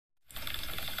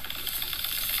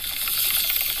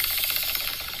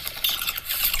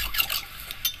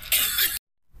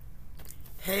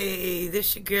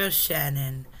this your girl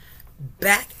Shannon,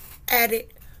 back at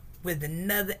it with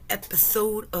another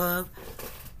episode of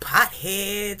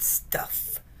Pothead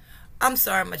Stuff. I'm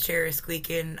sorry my chair is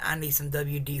squeaking. I need some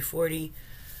WD-40.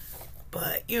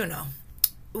 But, you know,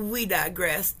 we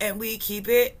digress and we keep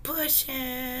it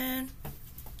pushing.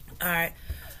 Alright,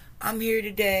 I'm here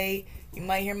today. You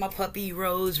might hear my puppy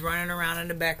Rose running around in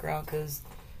the background because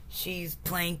she's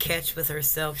playing catch with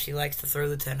herself. She likes to throw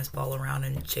the tennis ball around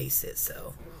and chase it.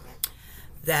 So,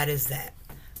 that is that.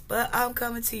 But I'm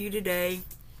coming to you today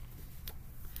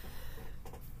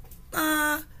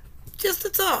just to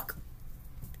talk.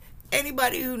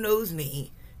 Anybody who knows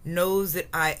me knows that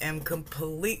I am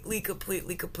completely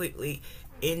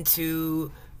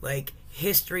into, like,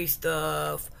 history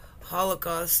stuff,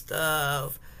 Holocaust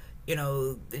stuff, you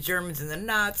know, the Germans and the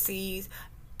Nazis,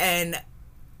 and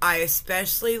I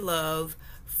especially love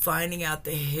finding out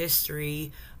the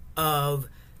history of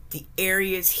the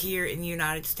areas here in the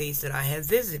United States that I have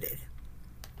visited.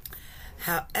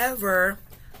 However,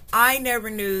 I never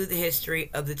knew the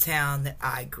history of the town that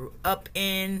I grew up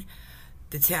in,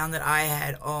 the town that I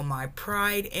had all my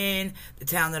pride in, the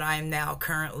town that I am now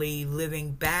currently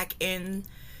living back in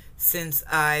since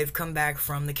I've come back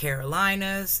from the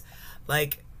Carolinas.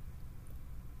 Like,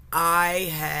 I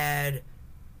had,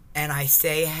 and I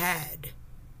say had,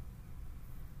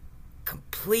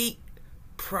 complete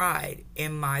pride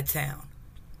in my town.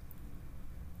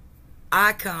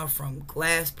 I come from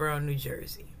Glassboro, New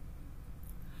Jersey.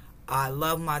 I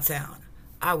love my town.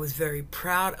 I was very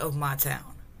proud of my town.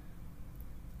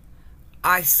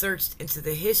 I searched into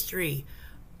the history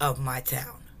of my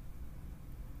town.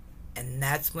 And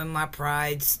that's when my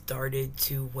pride started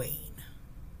to wane.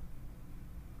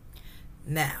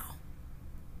 Now,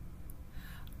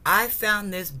 I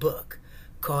found this book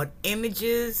called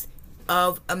Images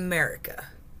of America,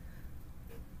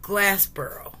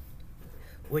 Glassboro,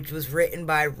 which was written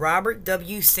by Robert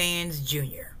W. Sands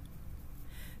Jr.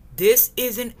 This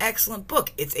is an excellent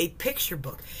book. It's a picture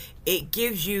book. It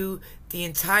gives you the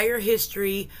entire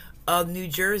history of New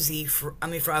Jersey,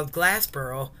 of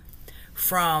Glassboro,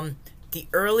 from the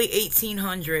early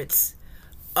 1800s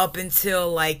up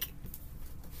until like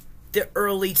the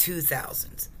early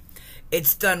 2000s.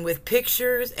 It's done with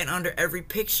pictures, and under every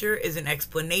picture is an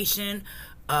explanation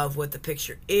of what the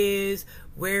picture is,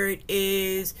 where it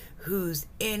is, who's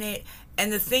in it.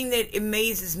 And the thing that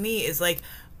amazes me is, like,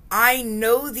 I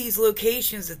know these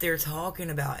locations that they're talking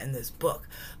about in this book.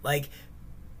 Like,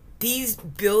 these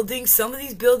buildings, some of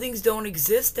these buildings don't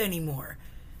exist anymore.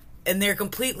 And they're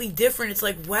completely different. It's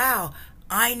like, wow,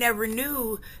 I never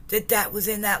knew that that was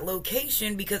in that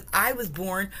location because I was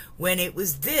born when it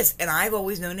was this. And I've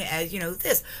always known it as, you know,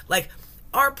 this. Like,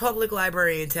 our public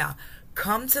library in town.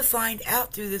 Come to find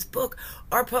out through this book,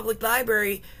 our public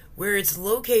library, where it's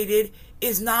located,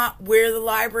 is not where the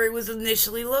library was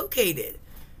initially located.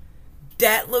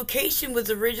 That location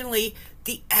was originally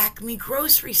the Acme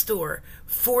grocery store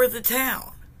for the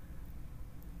town.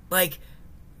 Like,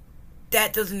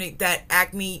 that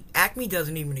Acme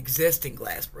doesn't even exist in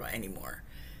Glassboro anymore.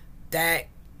 That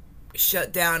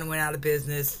shut down and went out of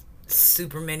business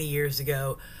super many years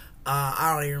ago.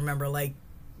 I don't even remember, like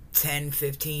 10,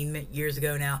 15 years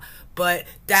ago now. But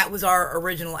that was our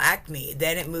original Acme.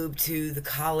 Then it moved to the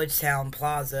College Town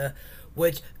Plaza,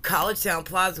 which College Town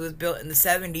Plaza was built in the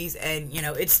 70s, and, you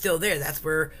know, it's still there. That's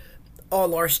where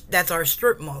that's our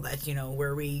strip mall. That's, you know,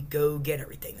 where we go get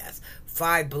everything. That's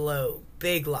Five Below,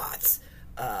 Big Lots,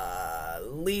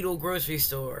 Lidl grocery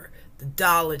store, the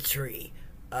Dollar Tree.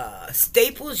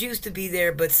 Staples used to be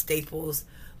there, but Staples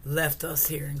left us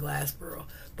here in Glassboro.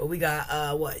 But we got,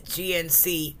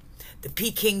 GNC, the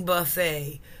Peking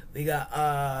Buffet. We got,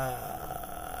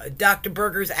 Dr.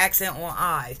 Berger's Accent on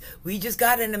Eyes. We just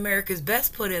got an America's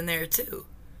Best put in there, too.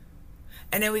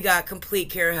 And then we got Complete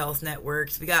Care Health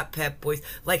Networks. We got Pep Boys.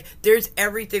 Like, there's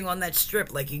everything on that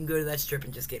strip. Like, you can go to that strip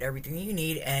and just get everything you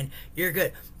need, and you're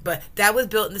good. But that was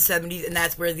built in the 70s, and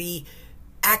that's where the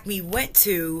Acme went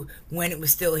to when it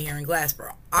was still here in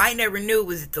Glassboro. I never knew it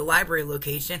was at the library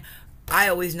location. I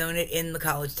always known it in the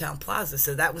College Town Plaza,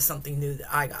 so that was something new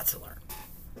that I got to learn.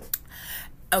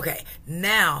 Okay,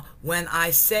 now, when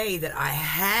I say that I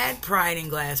had pride in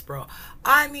Glassboro,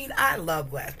 I mean, I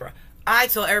love Glassboro. I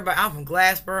tell everybody I'm from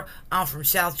Glassboro, I'm from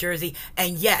South Jersey,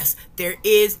 and yes, there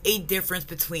is a difference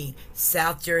between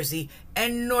South Jersey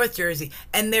and North Jersey,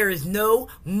 and there is no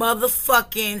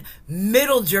motherfucking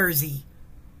Middle Jersey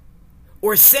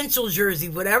or Central Jersey,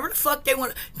 whatever the fuck they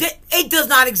want. It does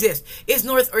not exist. It's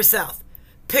North or South.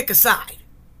 Pick a side.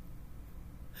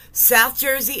 South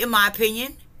Jersey, in my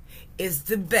opinion, is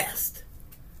the best.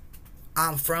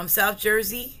 I'm from South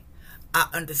Jersey. I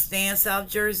understand South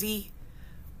Jersey.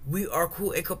 We are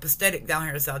cool and copacetic down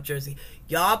here in South Jersey.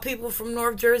 Y'all people from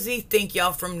North Jersey think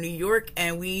y'all from New York,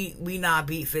 and we not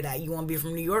beat for that. You want to be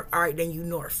from New York? All right, then you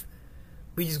North.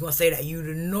 We just going to say that. You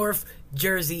the North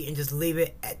Jersey and just leave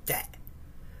it at that.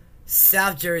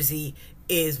 South Jersey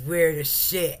is where the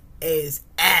shit is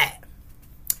at.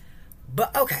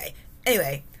 But, okay.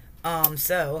 Anyway,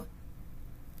 so,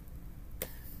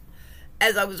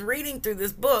 as I was reading through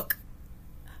this book,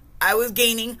 I was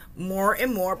gaining more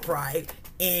and more pride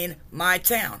in my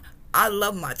town. I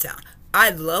love my town. I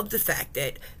love the fact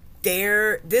that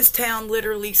this town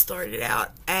literally started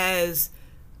out as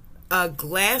a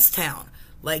glass town.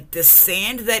 Like, the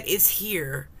sand that is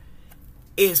here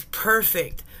is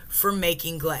perfect for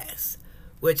making glass,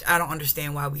 which I don't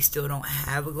understand why we still don't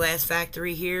have a glass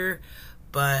factory here,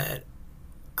 but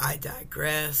I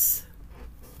digress.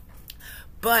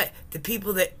 But the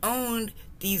people that owned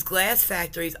these glass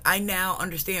factories, I now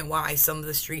understand why some of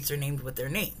the streets are named what they're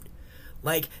named.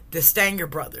 Like the Stanger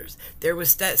brothers. There was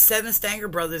 7 Stanger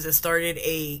brothers that started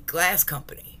a glass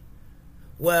company.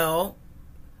 Well,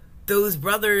 those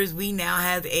brothers, we now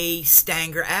have a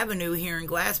Stanger Avenue here in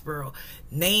Glassboro,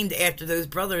 named after those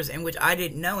brothers, in which I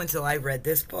didn't know until I read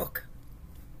this book.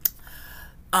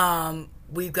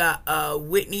 We've got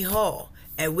Whitney Hall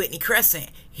and Whitney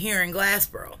Crescent here in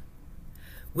Glassboro.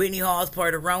 Whitney Hall is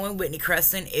part of Rowan. Whitney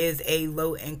Crescent is a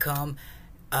low-income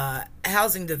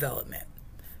housing development.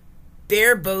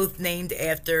 They're both named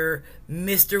after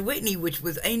Mr. Whitney, which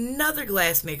was another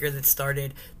glassmaker that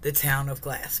started the town of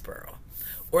Glassboro.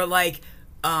 Or like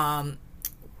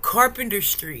Carpenter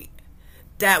Street,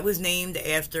 that was named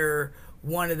after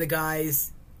one of the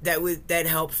guys that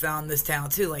helped found this town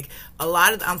too. Like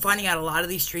I'm finding out a lot of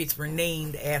these streets were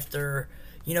named after,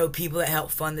 people that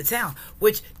helped fund the town,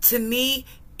 which to me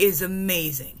is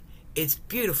amazing. It's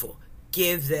beautiful.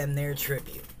 Give them their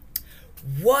tribute.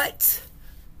 What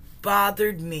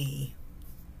bothered me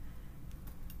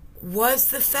was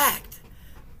the fact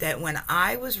that when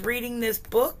I was reading this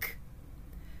book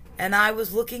and I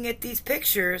was looking at these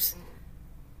pictures,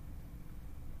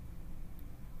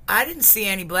 I didn't see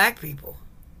any black people.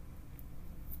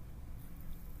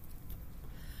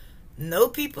 No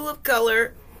people of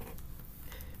color.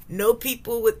 No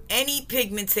people with any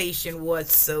pigmentation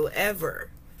whatsoever.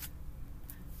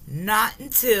 Not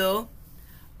until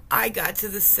I got to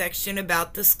the section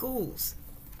about the schools.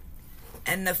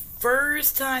 And the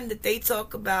first time that they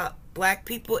talk about black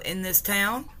people in this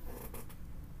town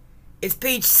is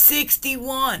page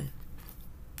 61.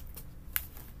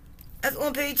 That's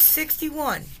on page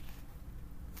 61.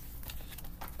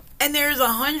 And there's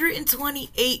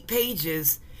 128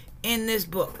 pages in this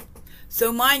book.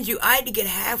 So mind you, I had to get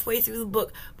halfway through the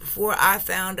book before I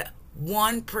found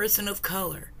one person of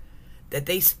color that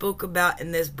they spoke about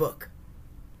in this book.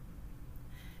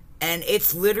 And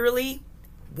it's literally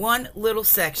one little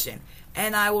section,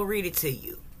 and I will read it to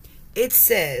you. It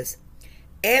says,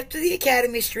 after the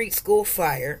Academy Street School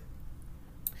fire,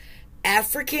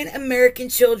 African American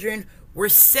children were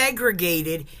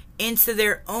segregated into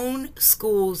their own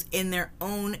schools in their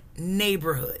own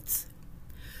neighborhoods.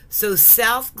 So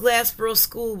South Glassboro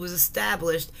School was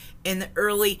established in the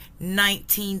early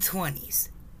 1920s.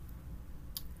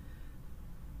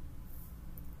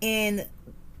 In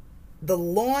the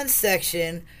lawn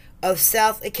section of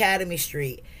South Academy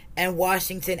Street and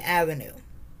Washington Avenue.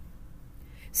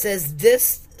 Says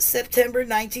this September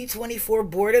 1924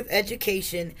 Board of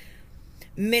Education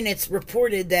minutes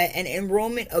reported that an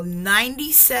enrollment of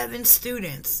 97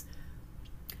 students.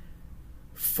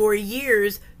 For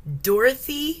years,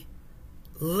 Dorothy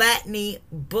Latney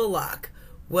Bullock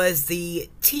was the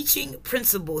teaching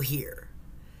principal here.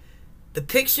 The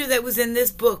picture that was in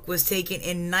this book was taken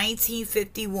in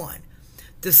 1951.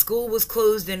 The school was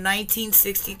closed in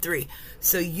 1963.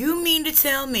 So you mean to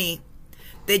tell me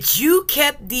that you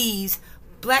kept these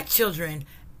black children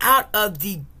out of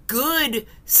the good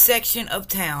section of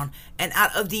town and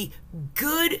out of the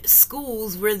good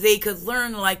schools where they could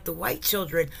learn like the white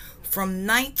children from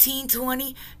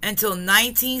 1920 until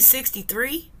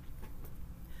 1963?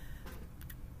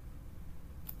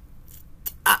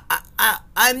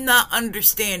 I'm not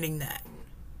understanding that.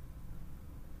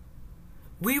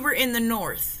 We were in the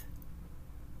North.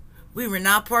 We were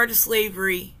not part of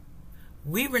slavery.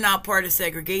 We were not part of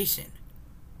segregation.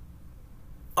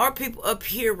 Our people up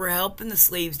here were helping the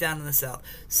slaves down in the South.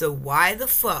 So why the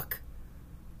fuck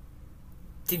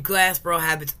did Glassboro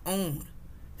have its own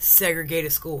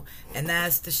segregated school? And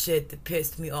that's the shit that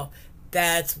pissed me off.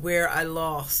 That's where I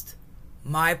lost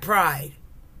my pride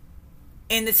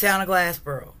in the town of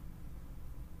Glassboro.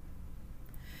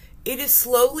 It is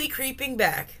slowly creeping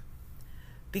back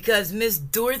because Miss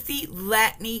Dorothy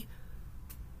Latney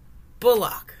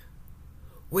Bullock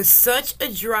was such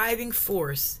a driving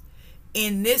force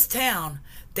in this town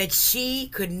that she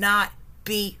could not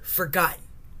be forgotten.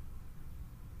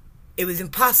 It was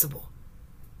impossible.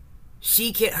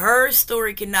 Her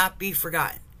story cannot be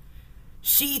forgotten.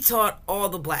 She taught all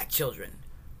the black children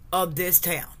of this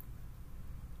town.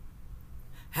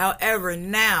 However,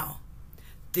 now,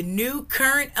 the new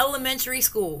current elementary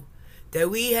school that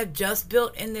we have just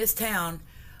built in this town,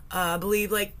 I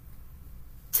believe like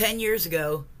 10 years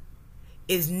ago,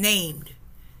 is named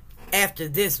after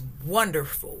this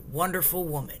wonderful, wonderful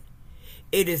woman.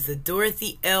 It is the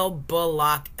Dorothy L.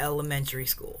 Bullock Elementary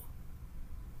School.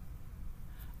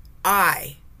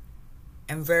 I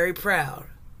am very proud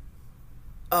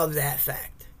of that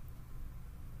fact,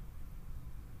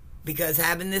 because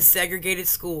having this segregated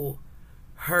school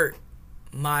hurt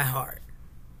my heart.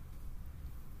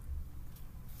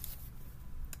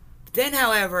 Then,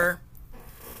 however,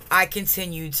 I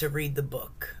continued to read the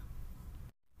book.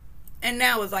 And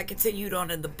now, as I continued on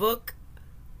in the book,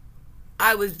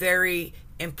 I was very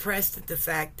impressed at the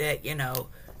fact that,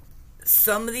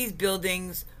 some of these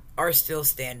buildings are still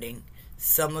standing.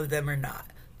 Some of them are not.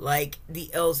 Like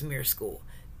the Ellesmere School.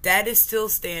 That is still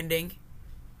standing.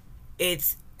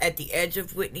 It's at the edge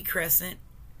of Whitney Crescent.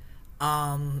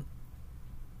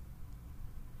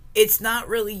 It's not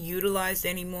really utilized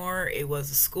anymore. It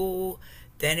was a school.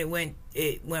 Then it went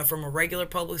from a regular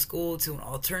public school to an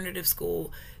alternative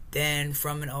school. Then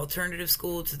from an alternative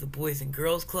school to the Boys and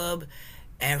Girls Club.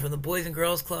 And from the Boys and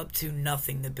Girls Club to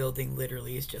nothing. The building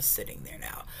literally is just sitting there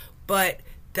now. But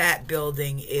that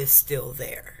building is still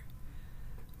there.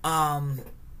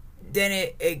 Then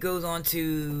it goes on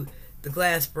to the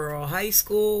Glassboro High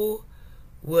School,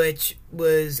 which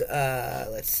was,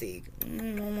 let's see.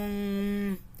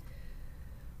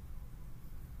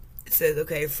 It says,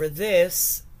 okay, for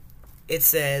this, it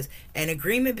says, an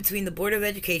agreement between the Board of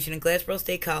Education and Glassboro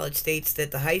State College states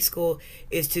that the high school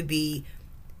is to be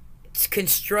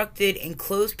constructed in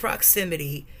close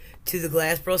proximity to the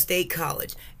Glassboro State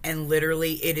College, and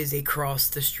literally it is across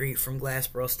the street from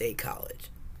Glassboro State College.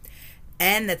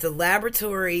 And that the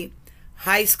laboratory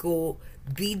high school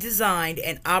be designed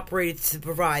and operated to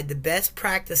provide the best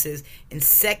practices in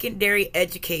secondary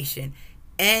education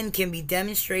and can be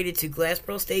demonstrated to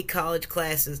Glassboro State College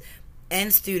classes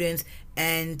and students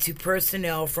and to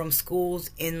personnel from schools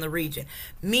in the region.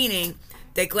 Meaning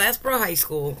that Glassboro High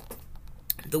School,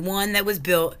 the one that was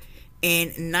built in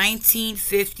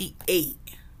 1958,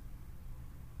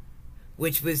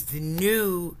 which was the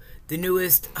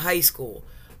newest high school.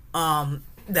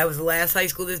 That was the last high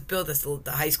school that's built. That's the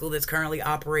high school that's currently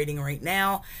operating right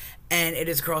now. And it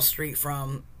is across the street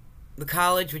from the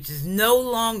college, which is no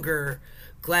longer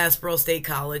Glassboro State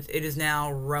College. It is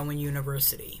now Rowan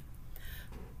University.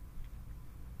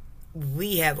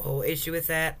 We have a whole issue with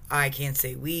that. I can't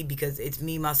say we because it's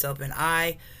me, myself, and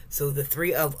I. So the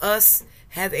three of us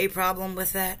have a problem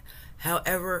with that.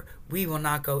 However, we will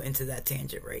not go into that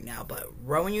tangent right now. But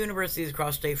Rowan University is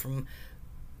across the street from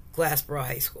Glassboro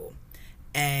High School.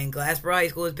 And Glassboro High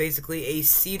School is basically a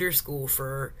cedar school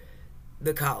for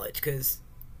the college, because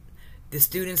the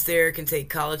students there can take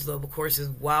college level courses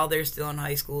while they're still in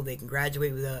high school. They can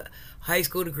graduate with a high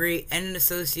school degree and an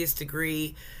associate's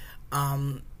degree.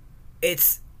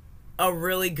 It's a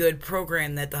really good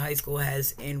program that the high school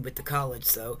has in with the college.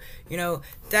 So,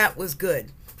 that was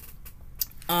good.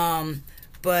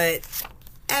 But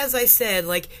as I said,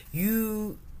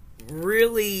 you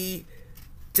really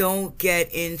don't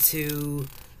get into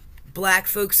black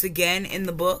folks again in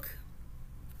the book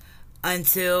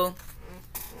until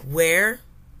where?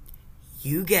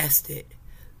 You guessed it.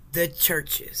 The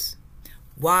churches.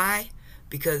 Why?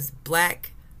 Because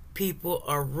black people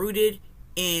are rooted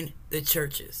in the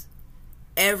churches.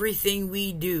 Everything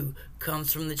we do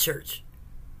comes from the church.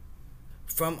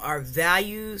 From our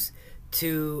values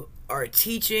to our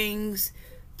teachings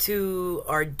to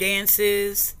our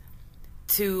dances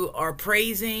to our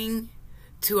praising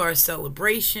to our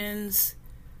celebrations.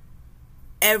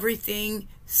 Everything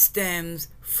stems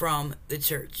from the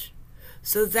church.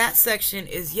 So that section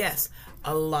is, yes,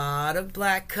 a lot of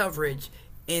black coverage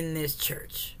in this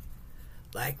church.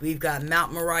 Like we've got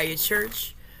Mount Moriah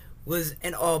Church was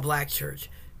an all-black church.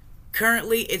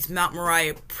 Currently, it's Mount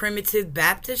Moriah Primitive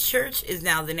Baptist Church is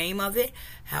now the name of it.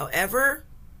 However,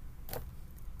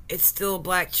 it's still a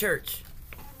black church.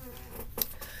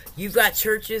 You've got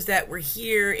churches that were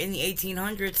here in the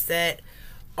 1800s that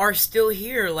are still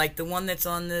here, like the one that's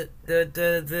on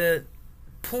the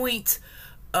point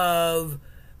of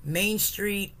Main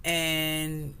Street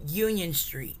and Union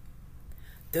Street.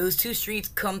 Those two streets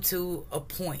come to a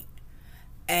point,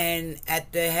 and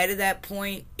at the head of that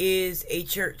point is a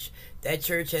church. That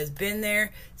church has been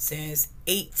there since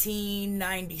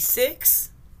 1896.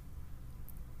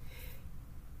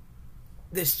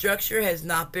 The structure has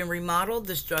not been remodeled.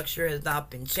 The structure has not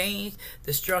been changed.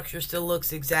 The structure still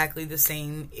looks exactly the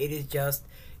same. It is just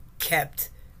kept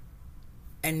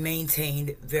and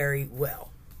maintained very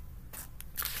well.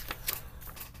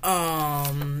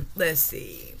 Let's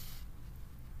see.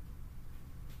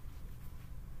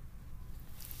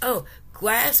 Oh,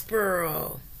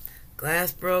 Glassboro.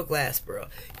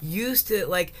 Used to,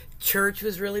 like, church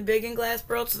was really big in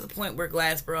Glassboro to the point where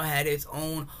Glassboro had its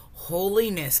own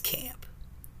holiness camp.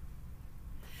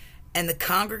 And the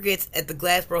congregates at the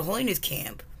Glassboro Holiness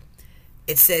Camp,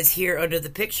 it says here under the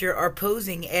picture, are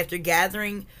posing after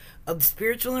gathering of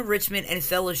spiritual enrichment and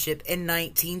fellowship in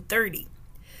 1930.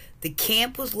 The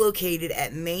camp was located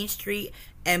at Main Street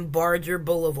and Barger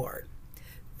Boulevard.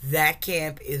 That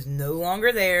camp is no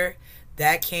longer there.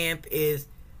 That camp is,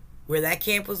 where that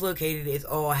camp was located is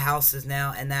all houses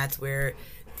now, and that's where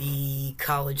the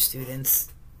college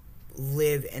students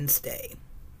live and stay.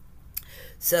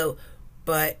 So,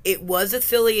 but it was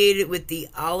affiliated with the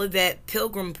Olivet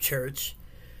Pilgrim Church.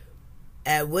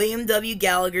 William W.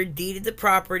 Gallagher deeded the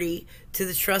property to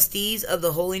the trustees of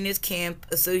the Holiness Camp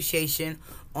Association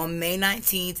on May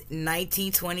 19th,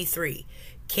 1923.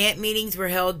 Camp meetings were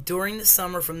held during the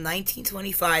summer from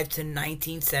 1925 to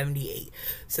 1978.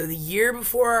 So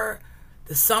the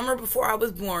summer before I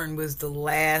was born was the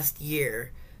last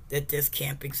year that this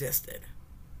camp existed.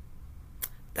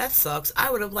 That sucks. I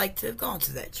would have liked to have gone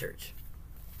to that church.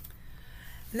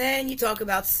 And then you talk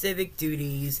about civic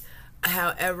duties.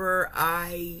 However,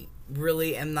 I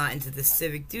really am not into the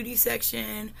civic duty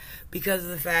section because of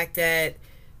the fact that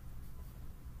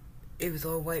it was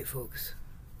all white folks.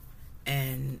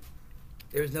 And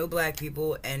there was no black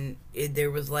people. And there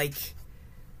was like,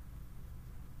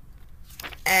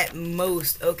 at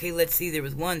most, okay, let's see, there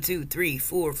was 1, 2, 3,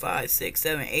 4, 5, 6,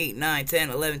 7, 8, 9, 10,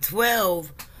 11,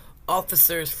 12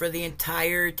 officers for the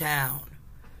entire town.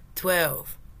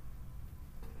 12.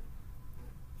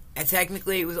 And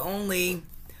technically it was only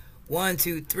 1,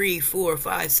 2, 3, 4,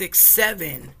 5, 6,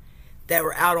 7 that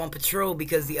were out on patrol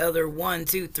because the other 1,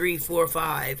 2, 3, 4,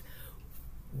 5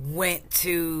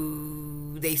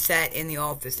 they sat in the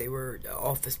office. They were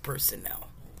office personnel.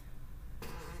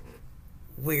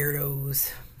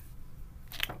 Weirdos.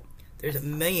 There's a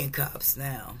million cops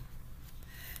now.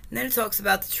 And then it talks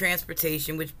about the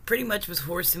transportation, which pretty much was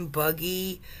horse and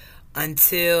buggy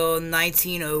until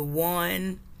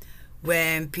 1901.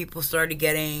 When people started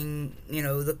getting,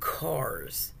 the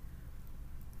cars.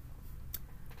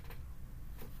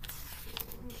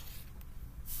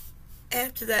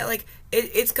 After that, like,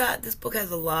 this book has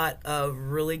a lot of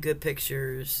really good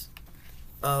pictures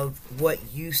of what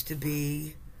used to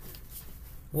be,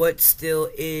 what still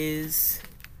is.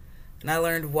 And I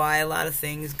learned why a lot of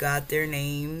things got their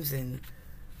names and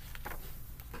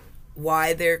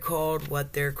why they're called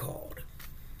what they're called.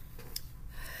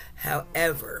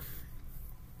 However,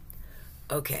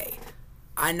 okay,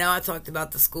 I know I talked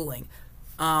about the schooling.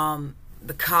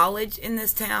 The college in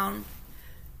this town,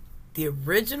 the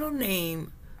original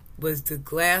name was the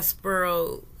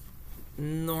Glassboro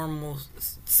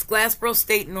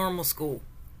State Normal School.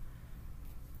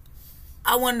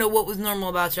 I want to know what was normal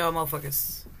about y'all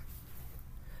motherfuckers.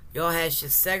 Y'all had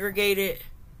shit segregated.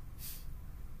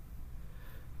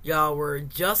 Y'all were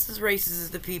just as racist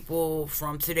as the people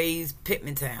from today's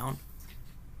Pittman town.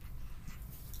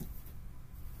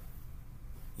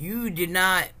 You did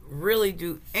not really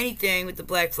do anything with the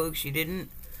black folks. You didn't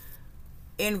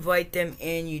invite them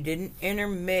in. You didn't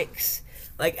intermix.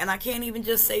 And I can't even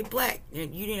just say black. You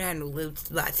didn't have no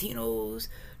Latinos,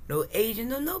 no Asian,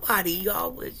 no nobody.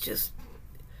 Y'all was just...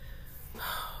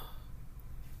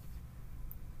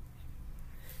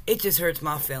 It just hurts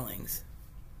my feelings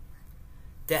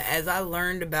that as I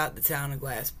learned about the town of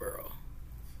Glassboro,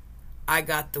 I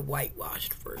got the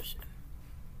whitewashed version.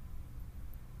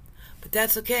 But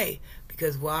that's okay,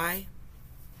 because why?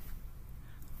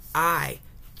 I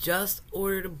just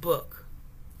ordered a book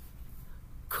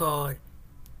called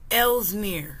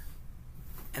Ellesmere.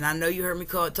 And I know you heard me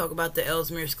talk about the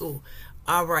Ellesmere School.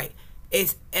 Alright,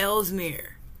 it's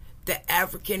Ellesmere, the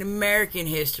African American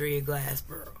history of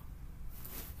Glassboro.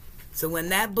 So when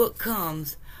that book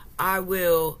comes, I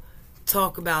will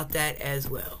talk about that as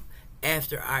well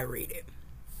after I read it.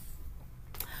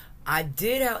 I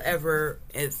did, however,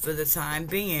 for the time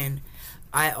being,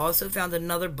 I also found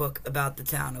another book about the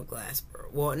town of Glassboro.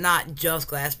 Well, not just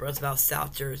Glassboro, it's about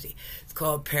South Jersey. It's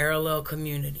called Parallel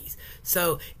Communities.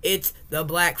 So it's the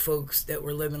black folks that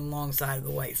were living alongside of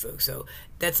the white folks. So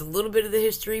that's a little bit of the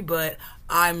history, but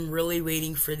I'm really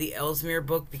waiting for the Ellesmere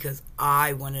book because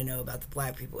I want to know about the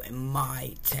black people in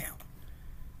my town.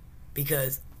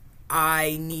 Because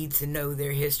I need to know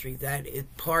their history. That is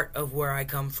part of where I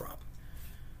come from.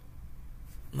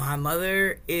 My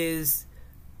mother is,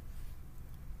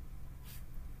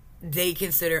 they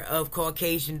consider of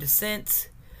Caucasian descent.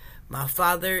 My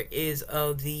father is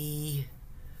of the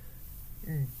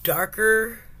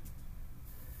darker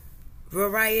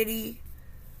variety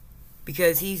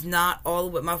because he's not all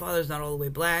the way, my father's not all the way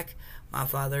black. My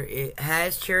father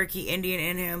has Cherokee Indian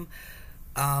in him.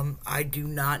 I do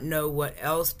not know what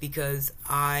else because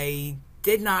I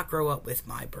did not grow up with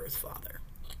my birth father.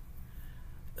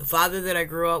 The father that I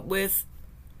grew up with,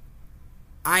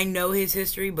 I know his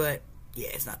history, but yeah,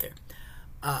 it's not there.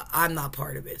 I'm not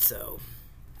part of it, so.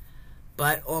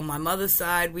 But on my mother's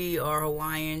side, we are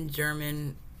Hawaiian,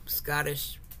 German,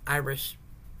 Scottish, Irish,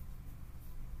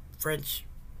 French,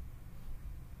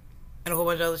 and a whole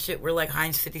bunch of other shit. We're like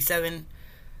Heinz 57.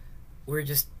 We're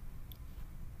just,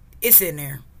 it's in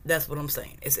there. That's what I'm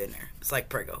saying. It's in there. It's like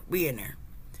Prego. We in there.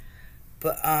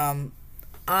 But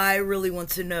I really want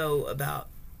to know about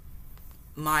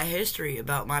my history,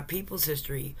 about my people's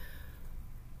history,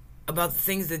 about the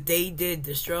things that they did,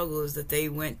 the struggles that they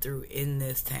went through in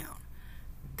this town.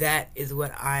 That is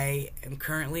what I am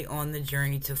currently on the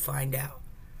journey to find out.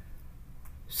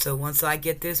 So once I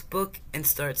get this book and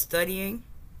start studying,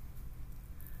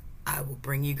 I will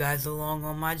bring you guys along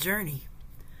on my journey.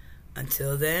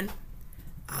 Until then,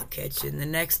 I'll catch you in the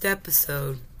next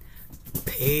episode.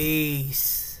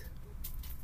 Peace.